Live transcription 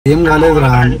ఏం కాలేదురా,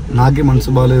 నాకే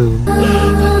మనసు బాలేదు.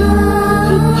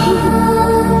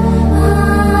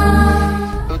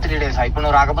 2-3 days ఇప్పుడు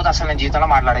నువ్వు రాకపోతే అసలు నేను జీవితంలో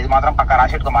మాట్లాడేది మాత్రం పక్క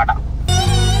రాసేట్టుకో మాట.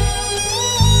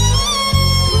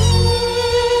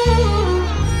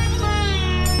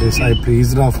 సాయి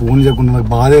ప్లీజ్ రా, ఫోన్ చేయకుండా నాకు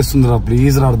బాధ వేస్తుంది రా,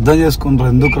 ప్లీజ్ రా అర్థం చేసుకుంటారా,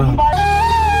 ఎందుకు రా.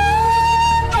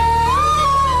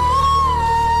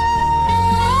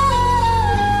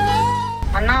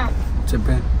 అన్నా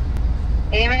చెప్పే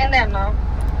ఏమైంది అన్నా?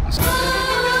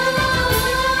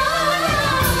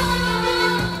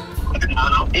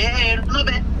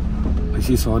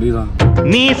 రిషి సారీ రా.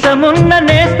 నీసమున్న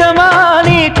నేస్తమా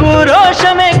నీకు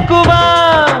రోషం ఎక్కువా,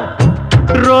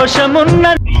 రోషమున్న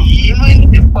ఏమైంది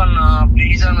చెప్పన్నా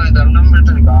ప్లీజ్ అన్న, దండం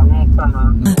పెడతాను కాను వస్తానా.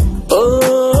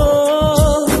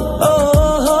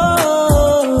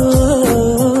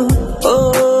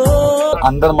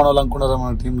 అందరు మన వాళ్ళు అనుకున్నారు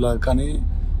మన టీమ్ లా, కానీ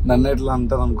నన్ను ఎట్లా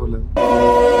అంటారు అనుకోలేదు.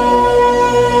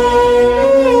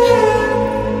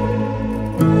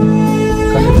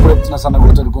 కానీ ఎప్పుడు వచ్చినా సన్న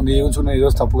కూడా చదువుకుంది, ఏం చూడ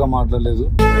ఈరోజు తప్పుగా మాట్లాడలేదు.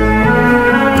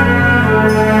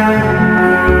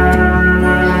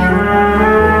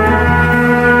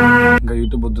 ఇంకా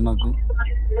యూట్యూబ్ వద్దు నాకు.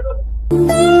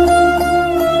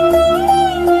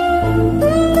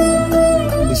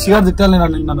 రిషి గారు తిట్టాలి,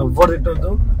 నన్ను ఎవ్వరు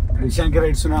తిట్టొద్దు. రిషానికి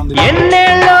రైట్స్ ఉంది.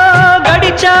 ఎన్నేళ్ళో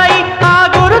గడిచాయి ఆ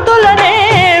గురుతులనే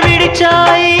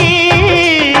విడిచాయి.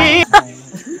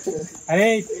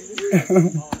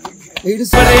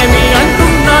 ఎవరేమి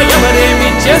అంటున్నా ఎవరేమి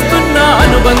చేస్తున్నా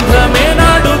అనుబంధమే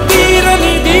నాడు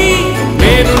తీరనిది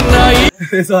నేనున్నాయి.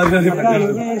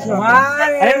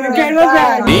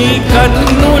 నీ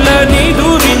కన్నులని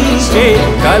దురించే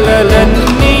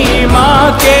కలలన్నీ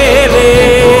మాకేలే.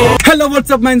 Hello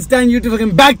WhatsApp mines time YouTube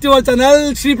welcome back to our channel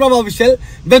Shri ప్రభా ఆఫీషియల్.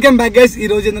 Welcome back guys. ఈ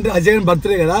రోజు ఏంటంటే అజయ్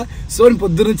బర్త్డే కదా, సో నేను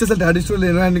పొద్దున్న నుంచి అసలు డాడీ స్టోర్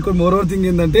లేను. అండ్ ఇంకో మోర్ ఓవర్ థింగ్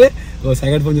ఏంటంటే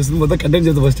సైడ్ ఫోన్ చేస్తుంది, మొత్తం కంటెంట్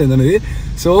చేస్తే ఫస్ట్ ఏంటనేది.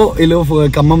 సో వీళ్ళు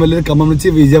ఖమ్మం వెళ్ళలేదు, ఖమ్మం నుంచి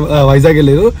వైజాగ్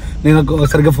వెళ్ళలేదు. నేను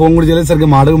సరిగ్గా ఫోన్ కూడా చేయలేదు, సరిగ్గా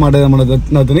మాట్లాడదాం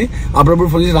నాతోని. అప్పుడప్పుడు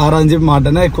ఫోన్ చేసి రారా అని చెప్పి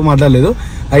మాట్లాడినా, ఎక్కువ మాట్లాడలేదు.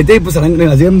 అయితే ఇప్పుడు సడన్గా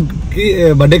నేను అజయ్కి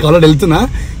బర్త్డే కావాలని వెళ్తున్నా,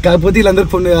 కాకపోతే వీళ్ళందరూ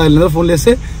ఫోన్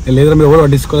చేస్తే లేదా మీరు ఎవరు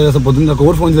పట్టించుకోలేదు, అసలు పొద్దున్న నాకు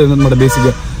ఎవరు ఫోన్ చేయలేదు అనమాట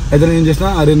బేసిక్గా. అయితే నేను ఏం చేసిన,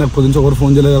 అరే నాకు పొద్దున్న ఒకరు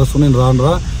ఫోన్ చేయలేదు కదా, నేను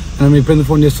రానురా నేను ఇప్పుడు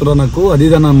ఫోన్ చేస్తున్నా నాకు అది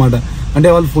ఇది అనమాట. అంటే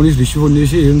వాళ్ళు ఫోన్ చేసి రిషి ఫోన్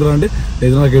చేసి ఏంద్రా అంటే,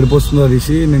 లేదా నాకు ఏడిపోస్తుందా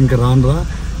రిషి, నేను ఇంకా రానురా,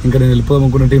 ఇంకా నేను వెళ్ళిపోదాం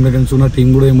అనుకున్న టీం దగ్గర నుంచి, ఉన్న టీం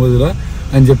కూడా ఏం పోదురా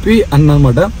అని చెప్పి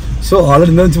అన్నమాట. సో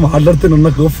ఆల్రెడీ నుంచి మాట్లాడుతూనే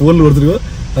నాకు ఫోన్లు కొడుతున్నాడు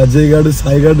అజయ్ గాడు,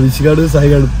 సాయి గాడు, రిషి గాడు, సాయి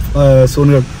గాడు,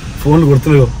 సోన్ గాడు ఫోన్లు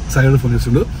కొడుతున్నాడు. సాయి గారు ఫోన్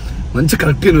చేస్తుండు, మంచి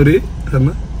కరెక్ట్ నూరి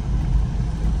అన్నా.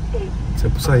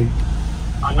 చెప్పు సాయి.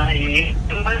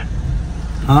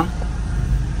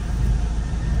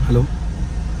 హలో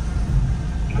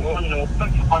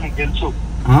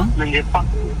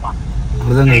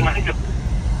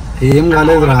ఏం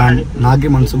కాలేదురా, నాకే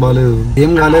మనసు బాలేదు.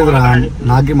 ఏం కాలేదురా,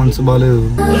 నాకే మనసు బాలేదు.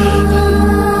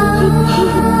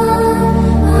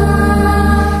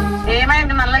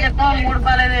 ఏమైంది మళ్ళీ చెప్పు. మూడు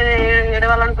బాలేదు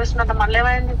ఏడవాలనిపిస్తున్నట్టు మళ్ళీ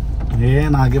ఏమైంది?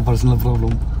 నాకే పర్సనల్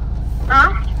ప్రాబ్లం.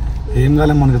 ఏం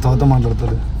కాలే, మనకి తర్వాత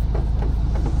మాట్లాడతారు.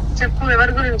 చెప్పు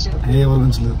ఎవరి గురించి? ఎవరి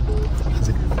గురించి లేదు.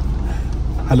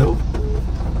 హలో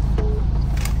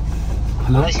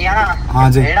హలో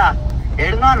అజయ్,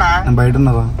 నేను బయట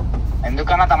ఉన్నారా?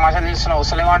 ఎందుకన్నా తమాషా తీస్తున్నావు,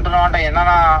 వస్తలేమంటున్నావు అంటే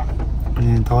ఏదన్నా?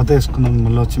 నేను తర్వాత వేసుకున్నాను,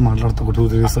 మళ్ళీ వచ్చి మాట్లాడతా ఒక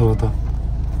 2-3 days తర్వాత.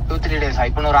 2-3 days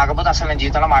ఇప్పుడు నువ్వు రాకపోతే అసలు నేను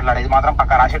జీవితంలో మాట్లాడేది మాత్రం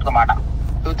పక్క రాసేట్టుకో మాట.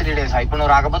 2-3 days ఇప్పుడు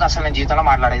నువ్వు రాకపోతే అసలు నేను జీవితంలో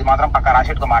మాట్లాడేది మాత్రం పక్క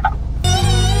రాసేట్టుకో మాట.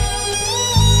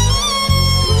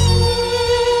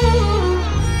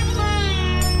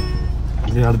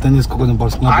 అర్థం చేసుకో, కొంచెం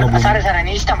పర్సనల్ ప్రాబ్లం. సరే సరే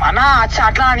నీ ఇష్టం అన్నా.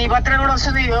 అట్లా నీ బర్త్డే కూడా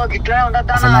వస్తుంది, ఇట్లా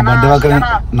ఉండద్దా?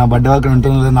 నా బర్త్డే వాకి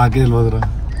ఉంటుందో నాకే తెలియదురా.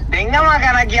 దెంగమాక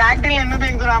నాకు యాక్టింగ్ ఎందుకు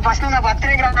దెంగురా, ఫస్ట్ నా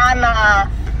బర్త్డే రా అన్న.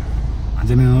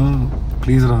 అదే నేను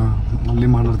ప్లీజ్ రా, మళ్ళీ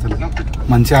మాట్లాడతాను.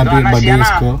 మంచి హ్యాపీ బర్త్డే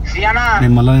చేసుకో.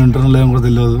 నేను మళ్ళీ ఉంటున్నా లేదో కూడా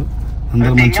తెలియదు.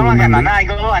 అందరూ మంచిగా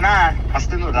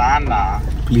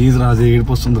ప్లీజ్ రా, అదే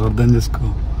ఏడుపు వస్తుంది, అర్థం చేసుకో.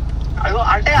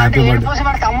 అంటే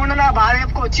తమ్ముడు బాగా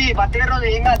చెప్పుకొచ్చి బర్త్డే రోజు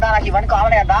ఏం కదా, నాకు ఇవన్నీ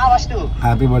కావాలి కదా ఫస్ట్.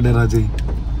 హ్యాపీ బర్త్డే రాజీ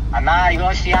అన్నా. ఇగో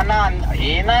శ్రీ అన్న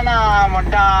ఏనా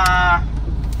మొట్ట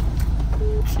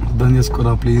అర్థం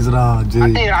చేసుకోరా ప్లీజ్ రా.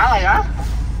 అజయ్ రావాగా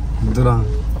వద్దురా.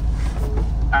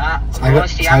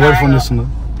 సాగర్ ఫోన్ చేస్తున్నా.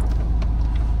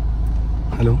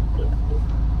 హలో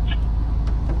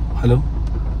హలో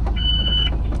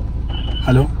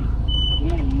హలో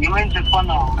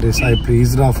అరే సాయి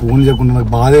ప్లీజ్ రా, ఫోన్ చేయకుండా నాకు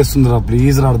బాధ వేస్తుంది రా,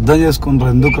 ప్లీజ్ రా అర్థం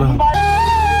చేసుకుంటారా, ఎందుకు రా.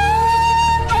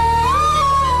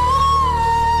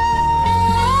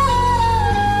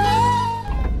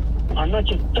 అన్న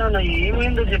చెప్తాను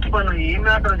ఏమైందో చెప్పాను. ఏ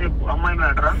మ్యాటర్ చెప్పు. అమ్మాయి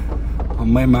మ్యాటరా?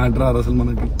 అమ్మాయి మ్యాటరా అసలు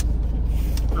మనకి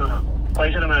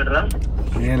పైసల మ్యాటరా?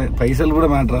 పైసలు కూడా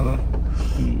మ్యాటర్ రా.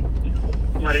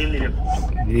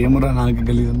 ఏమరా నాకు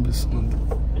గలీజ్ అనిపిస్తుంది.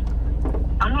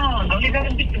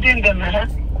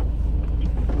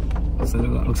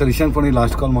 ఒకసారి ఇషాన్ ఫోన్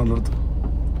లాస్ట్ కాల్ మాట్లాడుతా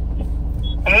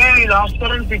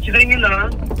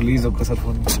ప్లీజ్. ఒక్కసారి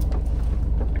ఫోన్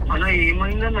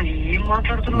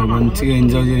మంచిగా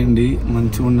ఎంజాయ్ చేయండి,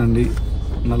 మంచిగా ఉండండి.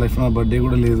 నా లైఫ్ నా బర్త్డే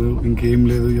కూడా లేదు, ఇంకేం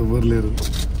లేదు, ఎవరు లేరు.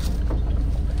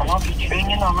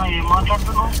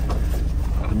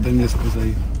 అర్థం చేసుకో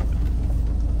సాయి.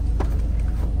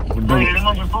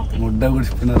 ముడ్డ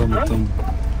గుడిచిపోయినారా మొత్తం.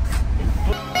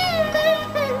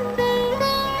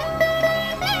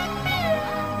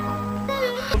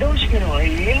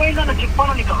 ఏమైందన్న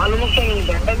చెప్పాలా? నీకు కాలు మొత్తం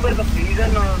దండం పెడతా ప్లీజ్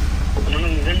అన్న.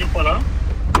 నిజం చెప్పాలా?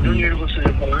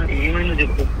 చెప్పాలా? ఏమైందో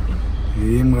చెప్పు.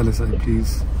 ఏం కాలేదు సార్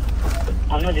ప్లీజ్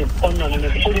అన్న. చెప్పన్నా నేను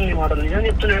ఎప్పుడు మాటలు నిజం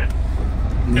చెప్తున్నా.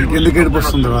 నీకెందుకు ఏడుపు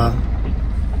వస్తుందిరా?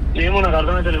 ఏమో నాకు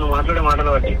అర్థమైతే నేను మాట్లాడే మాటలు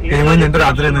బట్టి. ఏమైంది అంటే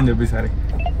రాత్రి ఏందని చెప్పి సరే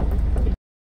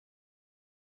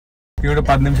ఇప్పుడు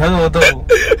 10 నిమిషాలు పోతావు.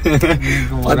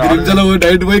 10 నిమిషాలు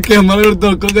డైట్ పోయి కెమెరా పెడతా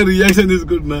ఒక్కొక్క రియాక్షన్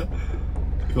తీసుకుంటున్నా.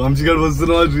 వంశీగాడు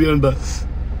వస్తున్నావా శ్రీ అంట,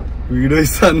 వీడియో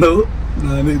ఇస్తా అన్నావు.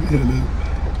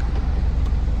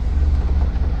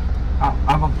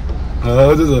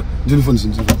 జున్ను ఫోన్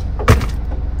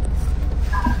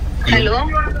హలో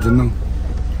జున్ను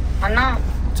అన్నా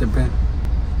చెప్పే.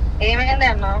 ఏమైంది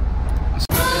అన్నా?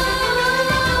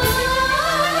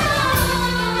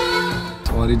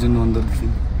 సారీ జున్ను అందరికి.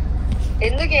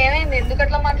 ఎందుకు ఏమైంది? ఎందుకు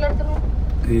అట్లా మాట్లాడుతున్నావు?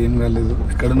 ఏం కాలేదు.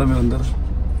 ఎక్కడున్నా మేము అందరు?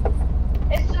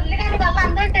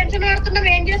 టెన్షన్ పెడుతున్నావు.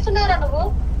 ఏం చేస్తున్నావురా నువ్వు?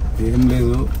 ఏం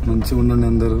లేదు, మంచిగా ఉండండి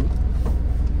అందరు.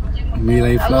 మీ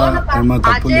లైఫ్ లో ఏమో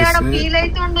తప్పు చేస్తే,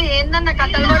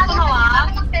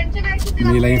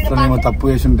 మీ లైఫ్ లో ఏమో తప్పు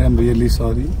చేసి ఉంటే ఐఎమ్ రియల్లీ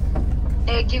సారీ.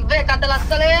 కథలు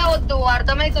అస్సలే వద్దు,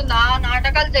 అర్థమైతుందా?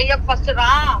 నాటకాలు చెయ్యకు ఫస్ట్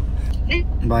రా.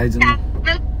 బాయ్ జున్ను.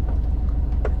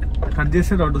 కట్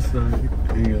చేస్తే డౌట్ వస్తుంది.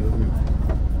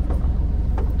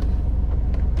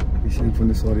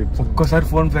 సారీ ఒక్కోసారి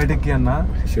ఫోన్ ఫ్లైట్ ఎక్కి అన్న.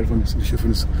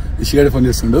 రిషిగాడి ఫోన్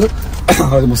చేస్తుండు.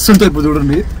 అది మస్తుంటాయి ఇప్పుడు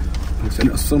చూడండి.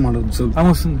 వస్తుంది మాట వస్తుంది.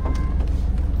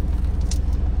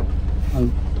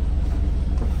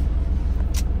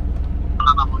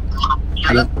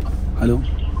 హలో హలో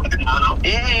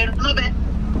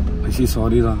రిషి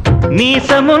సారీ రా.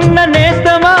 నీసమున్న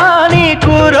నేస్తమా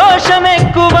నీకు రోషం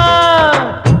ఎక్కువ,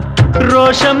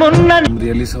 రోషమున్న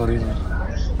రియల్లీ సారీ రా.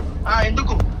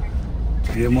 ఎందుకు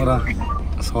ఏమోరా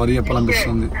సారీ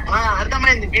చెప్పాలనిపిస్తుంది.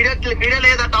 అర్థమైంది. వీడియో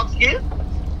లేదా టాప్స్ కి?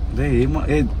 అదే ఏమో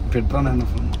పెట్రా నాన్న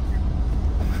ఫోన్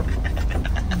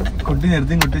కొట్టింది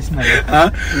ఎడిటింగ్ కొట్టేసిన.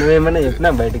 నువ్వేమైనా చెప్పినా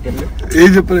బయటకి వెళ్ళి ఏం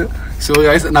చెప్పలేదు. సో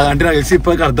గైస్ నాకు అంటే నాకు తెలిసి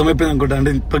ఇప్పటికి అర్థమైపోయింది అనుకుంటా.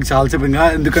 అంటే ఇప్పటికి చాలా చెప్పింది.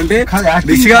 ఎందుకంటే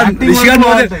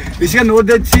రిషిగా నోట్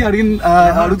తెచ్చి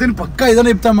అడిగితే పక్కా ఏదైనా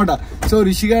చెప్తా అనమాట. సో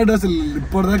రిషిగాడు అసలు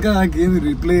ఇప్పటిదాకా నాకు ఏమి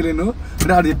రిప్లై లేను.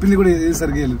 అంటే ఆడు చెప్పింది కూడా ఏది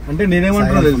సరిగా లేదు. అంటే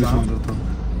నేనేమంటున్నా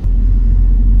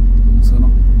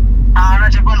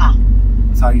చెప్పన్నా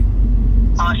సాయి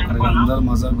అందరు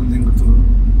మజాకు దింగుతారు.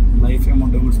 లైఫ్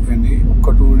ఏమంటే గుర్చిపోయింది. ఒక్క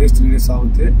 2 days 3 days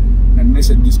ఆగితే వెంటనే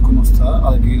సెట్ తీసుకుని వస్తా.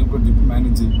 అది ఏదో ఒకటి చెప్పి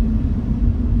మేనేజ్ చేయి.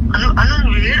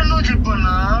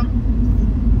 చెప్పన్నా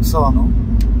వస్తావాను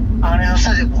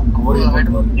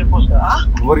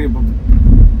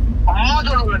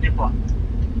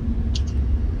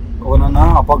ఎవరన్నా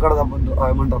అప్పక్కడ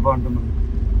ఏమంటారు అప్ప అంటున్నాను.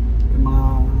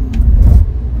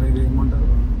 ఏమంటారు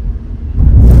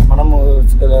మనము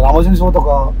రామోజీ పోతే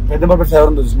ఒక పెద్దపేట ఫ్లైవర్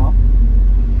ఉంది చూసినా?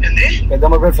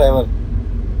 పెద్దపేట ఫ్లైవర్.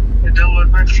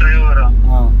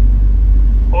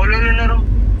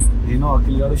 నేను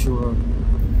అఖిల్ గారు శివ గారు.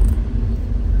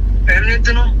 ఏం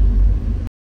చెప్తున్నావు?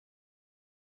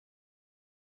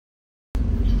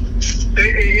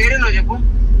 చెప్పు.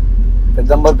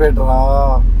 పెద్దంబర్పేట రా.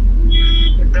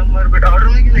 పెద్దంబర్పేట ఆర్డర్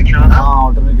మీకు ఎక్కినా?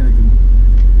 ఆర్డర్ మీకు ఎక్కింది.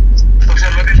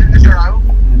 ఒకసారి లొకేషన్ పెట్టాడు.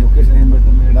 నేను లొకేషన్ ఏం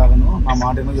పెట్టాను ఏడాగను. నా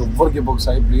మాట ఎవ్వరికి చెప్పకు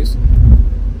సాయి ప్లీజ్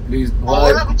ప్లీజ్.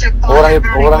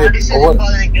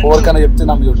 ఎవరికైనా చెప్తే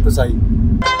నాకు చెప్పు సాయి.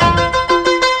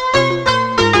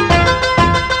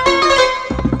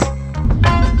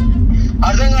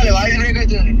 అర్థం కాలే, వాయిస్ బ్రేక్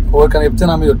అవుతుంది. ఎవరికైనా చెప్తే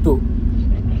నా మీద ఒట్టు.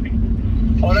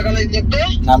 ఎవరికైనా చెప్తే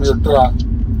నా మీద ఒట్టురా.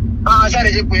 సరే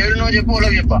చెప్పు. ఏడునో చెప్పు,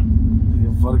 వాళ్ళకి చెప్పా.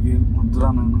 ఎవరికి వద్దురా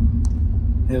నన్ను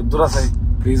వద్దురా సాయి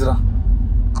ప్లీజ్ రా.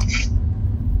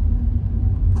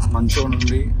 మంచిగా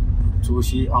ఉండి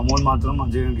చూసి అమౌంట్ మాత్రం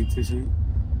మంచిగా ఇచ్చేసి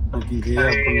నాకు ఇంకే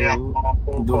అప్పు లేవు.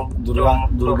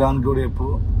 దుర్గానికి కూడా చెప్పు.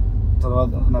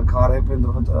 తర్వాత నాకు కార్ అయిపోయిన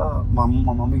తర్వాత మా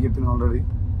మమ్మీకి చెప్పింది ఆల్రెడీ.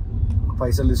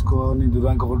 పైసలు తీసుకొని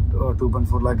దుర్గానికి ఒక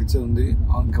 2.4 lakhs ఇచ్చేది ఉంది.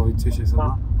 ఇంకా ఇచ్చేసేసా.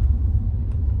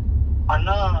 అన్న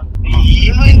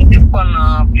ఏమైంది చెప్పన్నా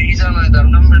ప్లీజ్ అన్న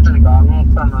దండం పెడతాను కాను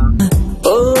వస్తానా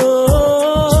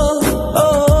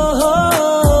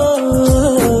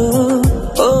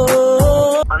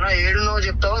అన్న ఏడు నువ్వు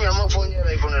చెప్తావు మీ అమ్మకు ఫోన్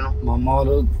చేయాలి ఇప్పుడు నేను మా అమ్మ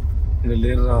వాళ్ళు ఇక్కడ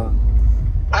లేరురా.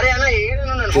 అరే అన్న ఏడు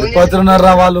తిరుపతి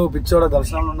ఉన్నారా వాళ్ళు, పిచ్చోడ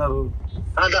దర్శనంలో ఉన్నారు.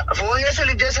 ఫోన్ చేస్తే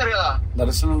లిఫ్ట్ చేస్తారు కదా,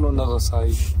 దర్శనంలో ఉన్నారు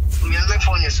సాయి. మీ అన్నకి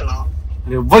ఫోన్ చేస్తున్నావు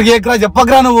ఎవ్వరికి ఎక్కరా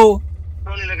చెప్పకరా నువ్వు.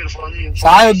 ఫోన్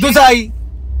సాయి వద్దు సాయి.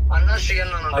 అన్న శ్రీ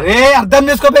అన్న అరే అర్థం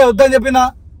చేసుకోపోయి వద్దని చెప్పినా.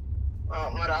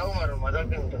 మరి ఆగు మరి మదర్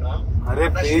ఉంటున్నా. అరే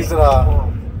ప్లీజ్ రా.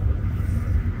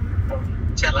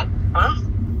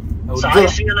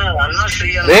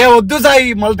 రే వద్దు సాయి,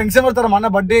 మళ్ళీ టెన్షన్ పడతారా. మా అన్న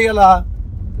బర్త్డే కదా,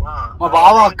 మా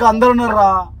బావ అక్క అందరు ఉన్నారా.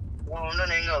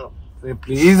 రే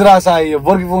ప్లీజ్ రా సాయి,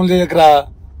 ఎవ్వరికి ఫోన్ చేయకరా.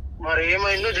 మరి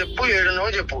ఏమైందో చెప్పు, ఏడునో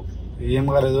చెప్పు. ఏం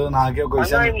కాలేదు, నాకే ఒక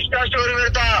విషయం. ఇన్స్టా స్టోరీ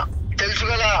పెడతా తెలుసు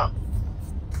కదా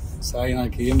సాయి,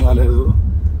 నాకేం కాలేదు.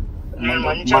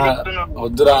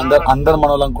 వద్దురా, అందరు మన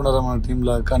వాళ్ళు అనుకున్నారా మన టీమ్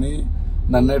లా, కానీ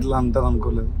నన్ను ఎట్లా అంటారు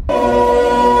అనుకోలేదు.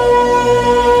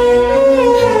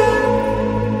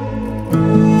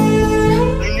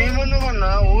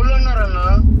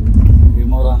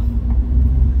 ఏమోరా,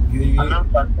 ఇది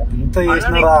ఎంత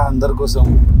చేసినారా అందరి కోసం.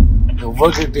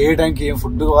 ఎవరికి ఏ టైంకి ఏం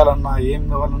ఫుడ్ కావాలన్నా, ఏం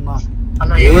కావాలన్నా,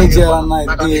 ఏం చేయాలన్నా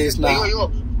ఎంత చేసిన.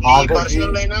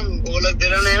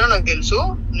 నాకు తెలుసు,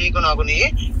 నీకు నాకు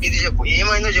ఇది చెప్పు,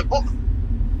 ఏమైందో చెప్పు.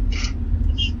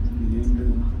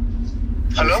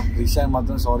 హలో, రిషాకి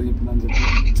మాత్రం సారీ చెప్పిన చెప్పి.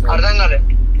 అర్థం కాలే.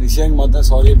 రిషాకి మాత్రం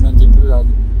సారీ చెప్పిన చెప్పి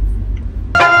రాదు.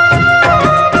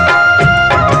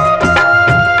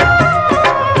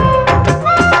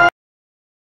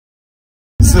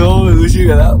 సో ఋషి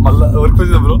కదా, మళ్ళా ఎవరికి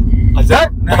పోయింది బ్రో? అజయ్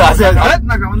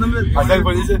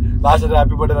పోయి లాస్ట్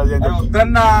హ్యాపీ బర్త్డే అజయ్ అని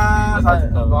వద్దన్నా,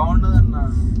 బాగుండదన్నా.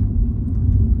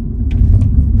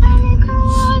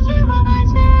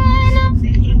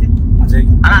 Ajay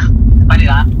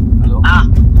hello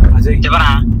Ajay,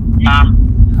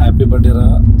 happy birthday రా,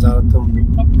 జాగ్రత్త ఉండు.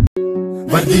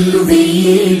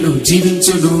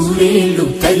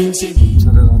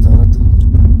 సరే రా, జాగ్రత్త.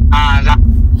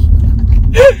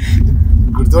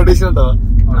 గుర్తుపట్టేసినట్టు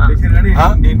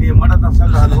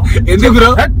ఎందుకు బ్రో?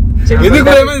 ఎందుకు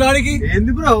బ్రో? ఏమైంది దానికి?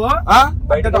 ఎందుకు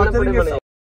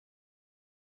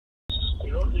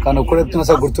కానీ ఒక్కడు చెప్తున్నా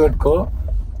సార్, గుర్తుపెట్టుకో.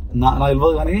 నాకు తెలియదు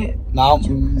కానీ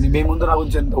మీ ముందు నా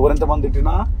గురించి ఎవరెంత మంది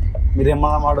తిట్టినా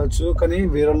మీరేమన్నా మాడవచ్చు, కానీ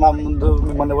వేరే నా ముందు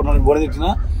మిమ్మల్ని ఎవరు తిట్టినా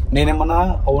నేనేమన్నా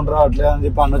అవునరా అట్లే అని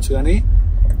చెప్పి అనొచ్చు, కానీ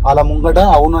అలా ముంగట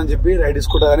అవును అని చెప్పి రైట్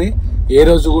తీసుకుంటా. కానీ ఏ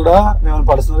రోజు కూడా మేము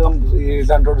పర్సనల్ గా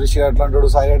ఇట్లా అంటాడు, రిషి అట్లా అంటాడు,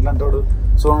 సాయి అట్లా అంటాడు,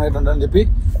 సోను ఎట్లా అంటాడు అని చెప్పి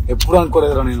ఎప్పుడు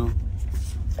అనుకోలేదురా నేను.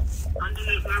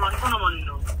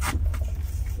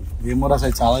 ఏమోరా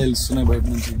సాయి, చాలా తెలుస్తున్నాయి బయట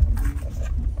నుంచి.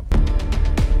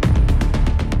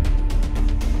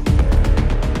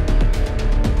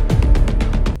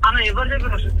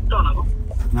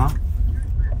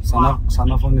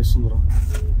 సన్న ఫోన్ చేస్తుందిరా.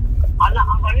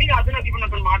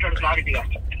 మాట్లాడు క్లారిటీగా.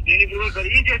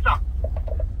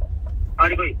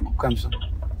 ఒక్క నిమిషం.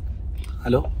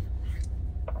 హలో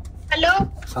హలో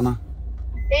సనా,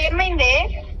 ఏమైంది?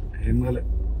 ఏం కాలేదు,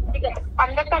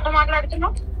 అందరితో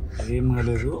మాట్లాడుతున్నావు? ఏం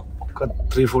కాలేదు. ఒక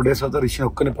 3-4 days తర్వాత రిషి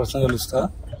ఒక్కని పర్సనల్ కలుస్తా,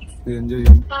 మీరు ఎంజాయ్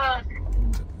చేయండి.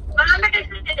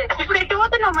 ఇప్పుడు ఎటు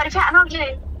పోతున్నావు మరి?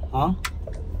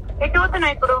 ఎటు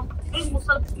పోతున్నావు ఇప్పుడు?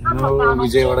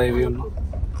 విజయవాడ ఇవి ఉన్నా,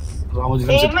 రామోజీ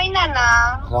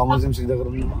దగ్గర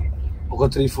ఉన్నా. ఒక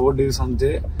 3-4 days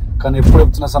అంతే. కానీ ఎప్పుడు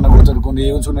చెప్తున్నా సన్న గుర్తుపెట్టుకోండి,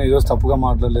 ఏం చూడ ఈరోజు తప్పుగా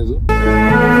మాట్లాడలేదు.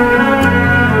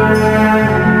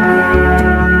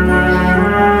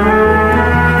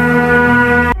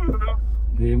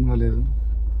 ఏం కాలేదు.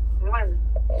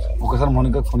 ఒకసారి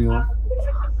మౌనికకు ఫోన్ ఇవ్వ,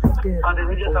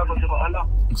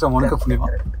 ఒకసారి మౌనికకు ఫోన్ ఇవ్వ,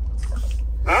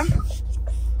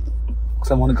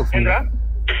 ఒకసారి మౌనికకు ఫోన్ ఇవ్వ.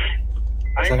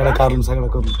 సగడ కార్లు ఒకసారి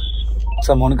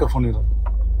మౌనికకు ఫోన్ ఇవ్వ.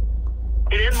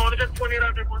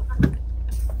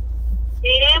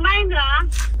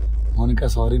 మౌనిక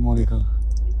సారీ మౌనిక.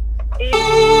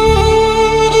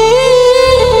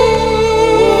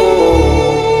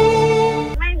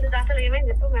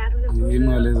 ఏం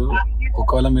కాలేదు.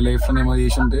 ఒకవేళ మీ లైఫ్ లో ఏమో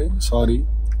చేసి ఉంటే సారీ.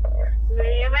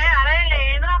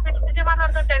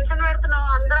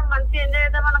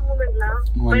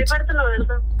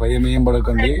 భయం ఏం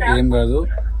పడకండి, ఏం కాదు.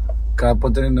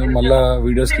 కాకపోతే నేను మళ్ళా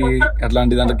వీడియోస్ కి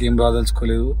అట్లాంటి దాంట్లోకి ఏం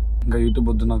రాదలుచుకోలేదు. ఇంకా యూట్యూబ్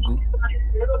వద్దు నాకు.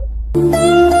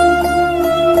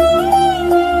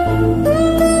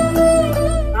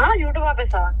 యూట్యూబ్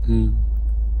ఆపేసా?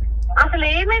 అసలు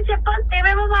ఏమేమి చెప్పాలి,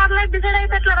 ఏమేమో మాట్లాడి డిసైడ్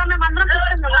అయిపోతారా? మేము అందరం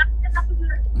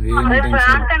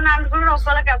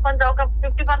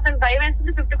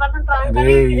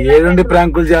ఏడుండి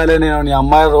ప్రాంకులు చేయాలి? నేను నీ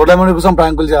అమ్మాయి రోడ్ల మీద కోసం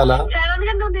ప్రాంకులు చేయాలా?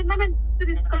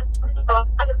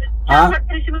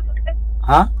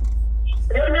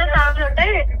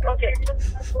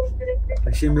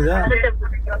 రిషి మీద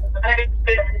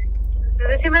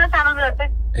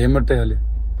ఏం పెట్టేయాలి?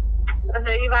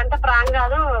 ఇదంతా ప్రాంక్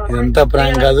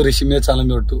కాదు. రిషి మీద చాలా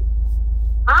పెట్టు.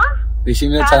 రిషి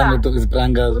మీద చాలా పెట్టు. ఇది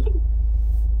ప్రాంక్ కాదు.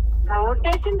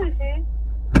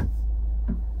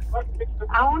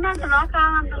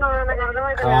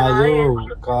 కాదు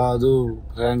కాదు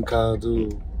ప్రాంక్ కాదు.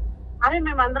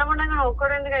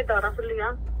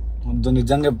 వద్దు,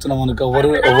 నిజంగా చెప్తున్నాం అనుకో.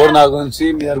 ఎవరు నా గురించి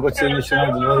మీ దగ్గరకు వచ్చి ఏం విషయం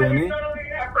తెలియదు కానీ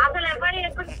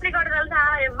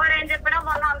ఎవరేం చెప్పినా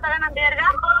మొన్న అంతగా నా దగ్గరగా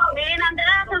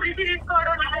నేనంతగా రిషి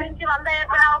తీసుకోడు. నా గురించి 100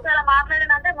 చెప్పినా ఒకవేళ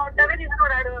మాట్లాడినంటే మొట్టగా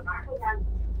తీసుకోడాడు.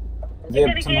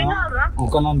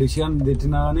 ఒక నన్ను రిషి అని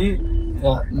తిట్టినా కానీ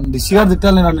రిషి గారు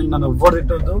తిట్టాలి. నన్ను ఎవ్వరు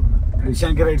తిట్టవద్దు.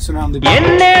 రిషికి రైట్స్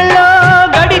ఎన్నేళ్ళో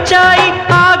గడిచాయి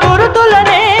ఆ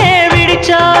గురుతులనే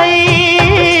విడిచాయి.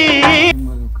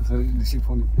 ఒకసారి రిషి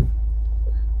ఫోన్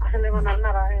అసలు ఏమన్నా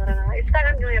అన్నారా ఎవరైనా?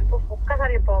 ఇస్తాగని నువ్వు చెప్పు,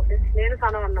 ఒక్కసారి చెప్పు. ఆఫీస్ నేను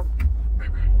కనవన్నా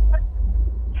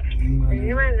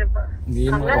ఏమైంది చెప్ప.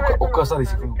 ఒక్కసారి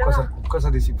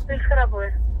తీసుకురాబో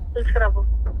తీసుకురా.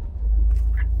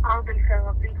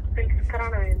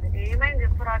 ఏమైంది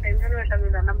చెప్పురా. టెన్షన్ పెట్టాను.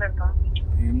 నీకు అన్నం పెడతా.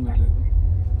 ఏం కాలేదు.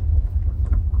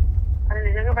 అది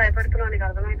నిజంగా భయపడుతున్నావు. నీకు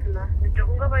అర్థమవుతుందా?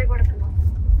 నిజంగా భయపడుతున్నా.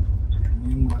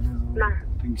 ఏం కాలేదు,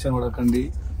 టెన్షన్ పడకండి.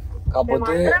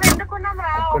 కాకపోతే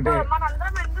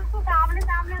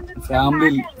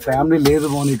ఫ్యామిలీ లేదు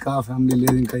మౌనిక, ఫ్యామిలీ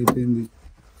లేదు. ఇంకా అయిపోయింది.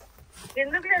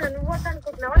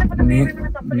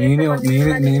 నేనే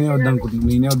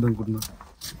వద్దనుకుంటున్నా.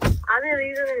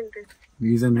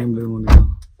 రీజన్ ఏం లేదు మౌనిక.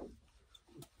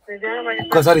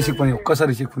 ఒక్కసారి రిషిపోయి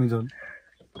చాలు.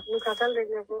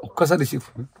 ఒక్కసారి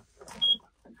రిషిపోయి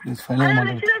ఫైనల్ మాట.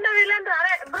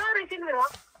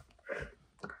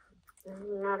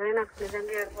 నాకు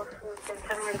నిజంగా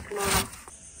టెన్షన్ పెడుతున్నాను.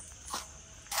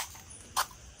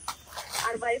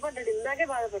 ఆడు భయపడ్డాడు. ఇందాకే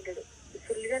బాధపడ్డాడు.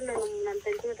 ఫుల్గా నన్ను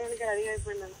టెన్షన్ పెట్టడానికి రెడీ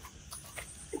అయిపోయినాను.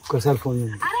 ఒక్కసారి ఫోన్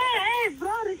చేయండి. అరే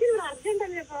బ్రో రిషి అర్జెంట్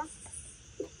అని చెప్పా.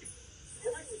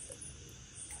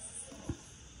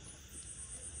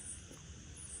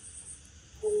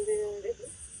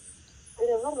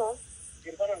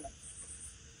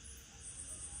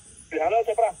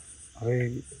 అరే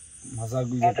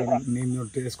మజాకులు చెప్పాను. నేను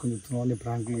నొట్టి వేసుకొని చెప్తున్నావు. నీ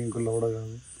ప్రాంకులు ఇంకుల్లో కూడా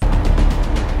కాదు.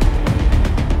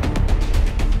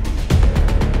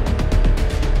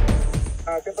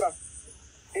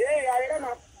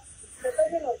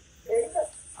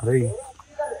 అరే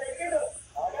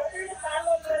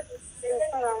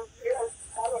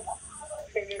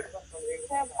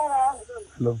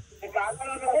హలో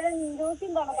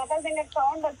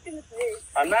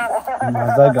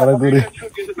వీడియో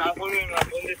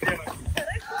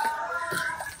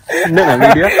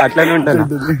అట్లానే ఉంటానా?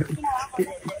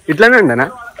 ఇట్లానే ఉండనా?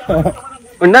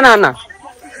 ఉండనా అన్న?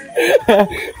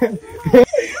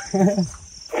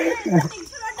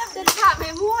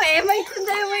 మేము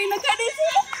ఏమైతుందో ఏమైనా కనీసి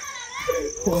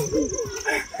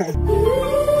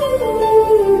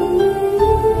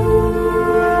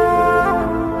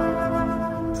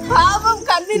పాపం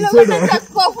కన్నీళ్ళు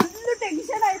తక్కువ ఫుల్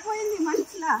టెన్షన్ అయిపోయింది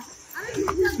మనసులో.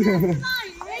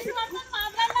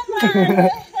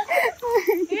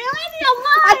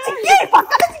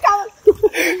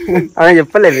 అదే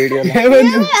చెప్పలే వీడియోలో.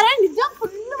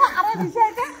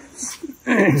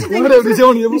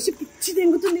 పిచ్చి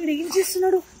దెంగుతుంది. ఏం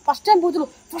చేస్తున్నాడు? ఫస్ట్ టైం పోతులు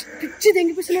ఫస్ట్ పిచ్చి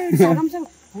దెంగిపిస్తున్నాడు. సగం సగం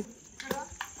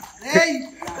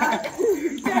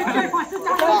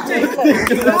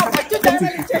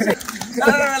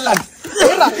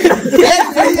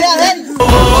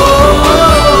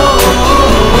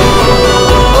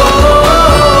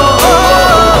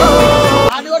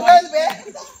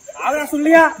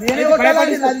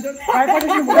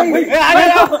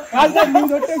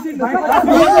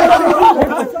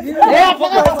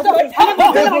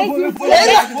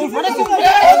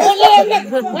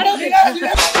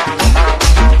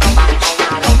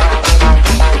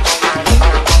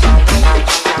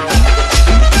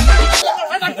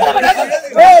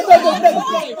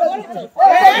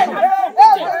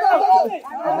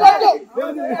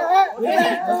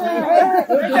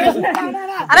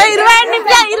అరే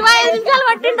 25 నిమిషాలు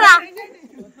పట్టిండ్రా.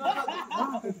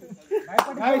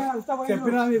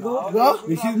 చెప్పినా మీకు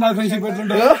రిషి నా ఫ్రెండ్షిప్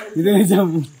పెట్టుంటే ఇదే నిజం.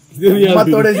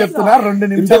 చెప్తున్నా 2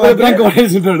 నిమిషాలు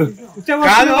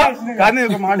కాదు కానీ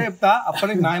ఒక మాట చెప్తా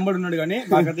అప్పటికి నాయంబడి ఉన్నాడు కానీ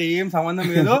నాకైతే ఏం సంబంధం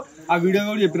లేదు ఆ వీడియో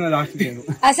కూడా చెప్పిన లాస్ట్ నేను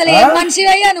అసలు ఏం మనిషి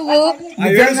అయ్యా నువ్వు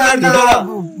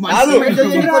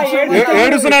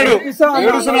ఏడుస్తున్నాడు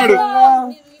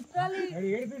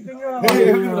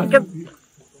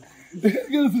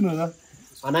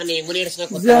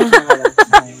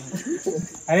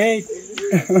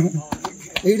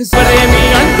ఎవరేమి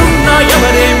అంటున్నా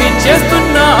ఎవరేమి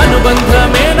చేస్తున్నా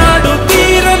అనుబంధమే నాడు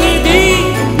తీరనిది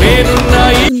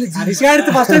నేనున్నాయి.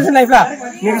 ఫస్ట్ టైం లైఫ్ లా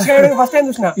ఫస్ట్ టైం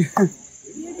చూసిన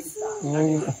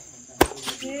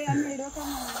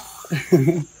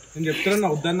నేను చెప్తున్నా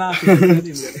వద్దన్నా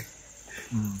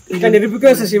ఇంకా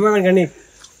నిరూపికేస్తా శివ కానీ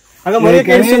అలా మొదలు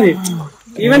కేస్తుంది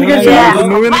ఈవెంట్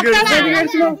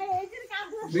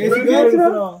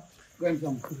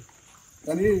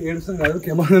కానీ ఏడుస్తాం కాదు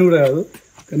కెమెరా కూడా కాదు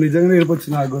కానీ నిజంగానే ఏడిపోవచ్చు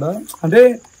నాకు కూడా అంటే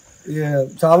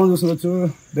చాలా మంది చూస్తుండొచ్చు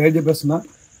డైరెక్ట్ చెప్పేస్తున్నా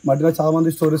మధ్యలో చాలా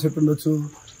మంది స్టోరీస్ చెప్తుండొచ్చు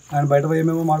ఆయన బయట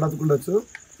ఏమేమో మాట్లాడుకుండొచ్చు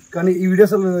కానీ ఈ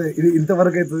వీడియోస్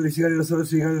ఇంతవరకు అవుతుంది రిషి గారు చేస్తారు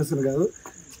శ్రీ గారు చేస్తారు కాదు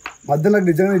మధ్య నాకు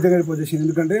నిజంగా ఏడిపోతుంది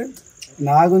ఎందుకంటే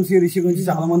నా గురించి రిషి గురించి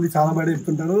చాలా మంది చాలా బయట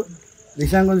చెప్తుంటారు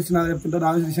రిషాంగ్ గురించి నాకు చెప్తుంటారు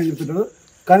నా గురించి రిషాంగ్ చెప్తుంటారు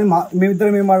కానీ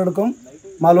మేమిద్దరం ఏం మాట్లాడుకోం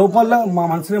మా లోపల మా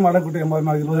మనసునే మాట్లాడుకుంటాం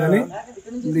మాకు తెలియదు కానీ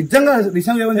నిజంగా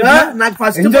రిషాంగ్ ఏమని నాకు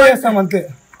ఫస్ట్ ఎంజాయ్ చేస్తాం అంతే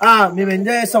మేము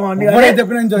ఎంజాయ్ చేస్తాం అండి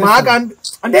మాకు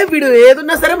అంటే వీడు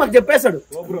ఏదున్నా సరే మాకు చెప్పేస్తాడు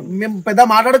మేము పెద్ద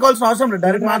మాట్లాడుకోవాల్సిన అవసరం లేదు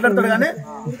డైరెక్ట్ మాట్లాడతాడు కానీ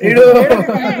వీడు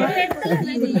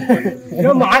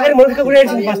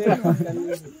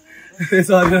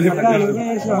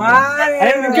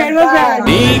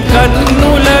నీ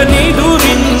కన్నులని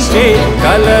దురించే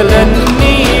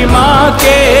కలలన్నీ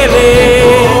మాకేలే.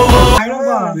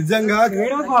 నిజంగా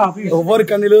ఎవరి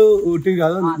కన్నీలు ఉట్టి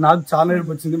కాదు నాకు చాలా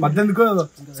ఏడుపు వచ్చింది మధ్యలో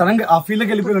సడన్ గా ఆ ఫీల్డ్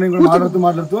కి వెళ్ళిపోయినా నేను కూడా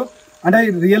మాట్లాడుతూ అంటే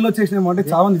రియల్ లో చేసిన అంటే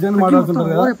చాలా నిజంగా మాట్లాడుతుంటారు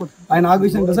కదా ఆయన ఆ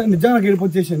విషయం కదా నిజంగా నాకు ఏడుపు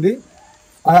వచ్చేసింది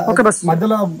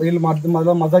మధ్యలో వీళ్ళు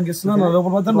మజాక్ చేస్తున్నా నా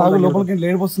లోపల మాత్రం నాకు లోపలికి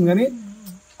ఏడుపు వస్తుంది కానీ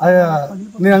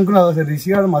నేను అనుకున్నా రిషి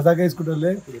గారు మజాక్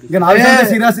వేసుకుంటారులే ఇంకా నా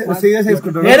సీరియస్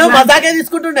వేసుకుంటాడు నేను మజాకే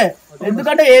తీసుకుంటుండే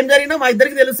ఎందుకంటే ఏం జరిగినా మా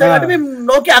ఇద్దరికి తెలుస్తాయి కాబట్టి మేము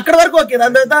ఓకే అక్కడ వరకు ఓకే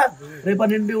దాని తర్వాత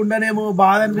రేపటి నుండి ఉండనేమో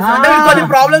బాధ అనిపిస్తుంది కొన్ని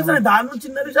ప్రాబ్లమ్స్ ఉన్నాయి దాని నుంచి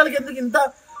చిన్న విషయాలకి ఎందుకు ఇంత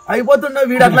అయిపోతున్నా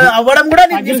వీడు అట్లా అవ్వడం కూడా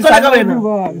నేను తీసుకోలేకపోయాను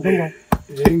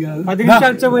 10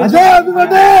 నిమిషాలు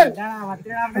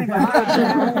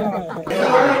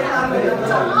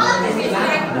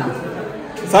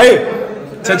సాయి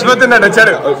చచ్చిపోతున్నాడు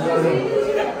వచ్చాడు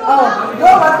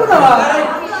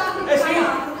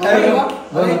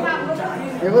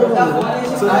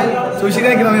చూసి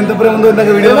ఎంత ప్రేమ ఉందో ఇందాక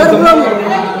వీడియో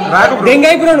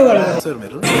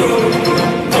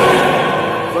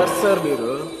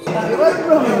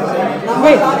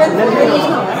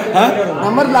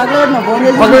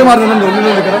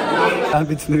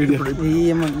అనిపించింది వీడియో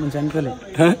చనిపోలే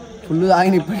ఫుల్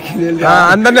ఆగిన ఇప్పటికీ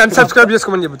అందరినీ అన్సబ్స్క్రైబ్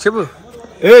చేసుకోమని చెప్పు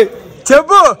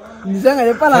చెప్పు నిజంగా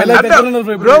చెప్పాలా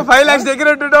బ్రో 5 lakhs దగ్గర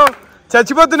ఉంటున్నావు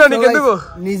చచ్చిపోతున్నా నీకు ఎందుకు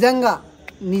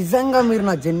నిజంగా మీరు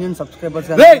నా genuine subscribers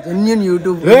genuine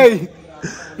YouTube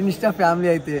Insta family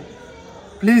అయితే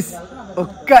ప్లీజ్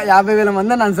ఒక్క 50,000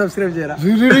 మంది నన్ను సబ్స్క్రైబ్ చేయరా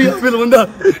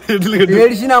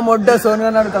ఏడిసిన మొడ్డ సోను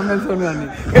అన్నాడు తమిళ సోను అని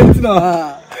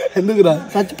ఎందుకురా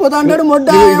చచ్చిపోతా అంటాడు మొడ్డ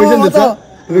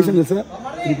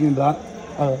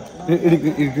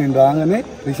నేను రాగానే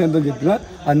రిషాంతో చెప్పిన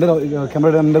అందరూ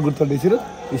కెమెరా అందరూ గుర్తుపట్టేసారు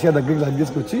రిషా దగ్గరికి లగ్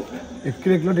తీసుకొచ్చి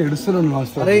ఎక్కడ ఏడుస్తున్నాను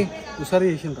అరే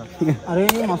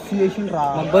మస్తు చేసిండ్రా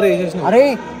అరే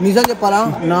నిజం చెప్పాలా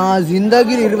నా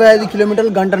జిందగీ 25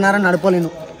 కిలోమీటర్లు గంటన్నర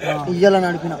నడపలేను ఇయ్యాల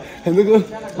నడిపిన ఎందుకు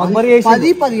 10-15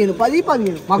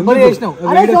 చేసినావు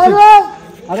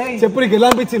చెప్పు నీకు ఎలా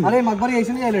అనిపించింది అరే మక్బర్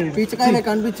చేసింది పీచకాయ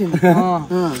కనిపించింది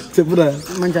చెప్పురా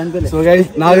మంచి అనిపించలేదు సో గైస్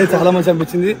నాకైతే చాలా మంచి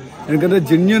అనిపించింది ఎందుకంటే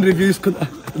జెన్యూన్ రివ్యూ తీసుకున్నా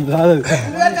రాదు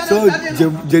సో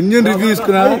జెన్యూన్ రివ్యూ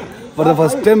తీసుకున్నా ఫర్ ద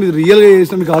ఫస్ట్ టైం ఇది రియల్గా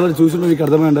చేసిన మీకు ఆల్రెడీ చూసిన మీకు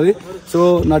అర్థమై ఉంటుంది సో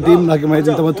నా టీం నాకు ఏమైతే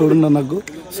ఇంతమంది తోడున్నారు నాకు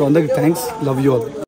సో అందరికి థ్యాంక్స్ లవ్ యూ ఆల్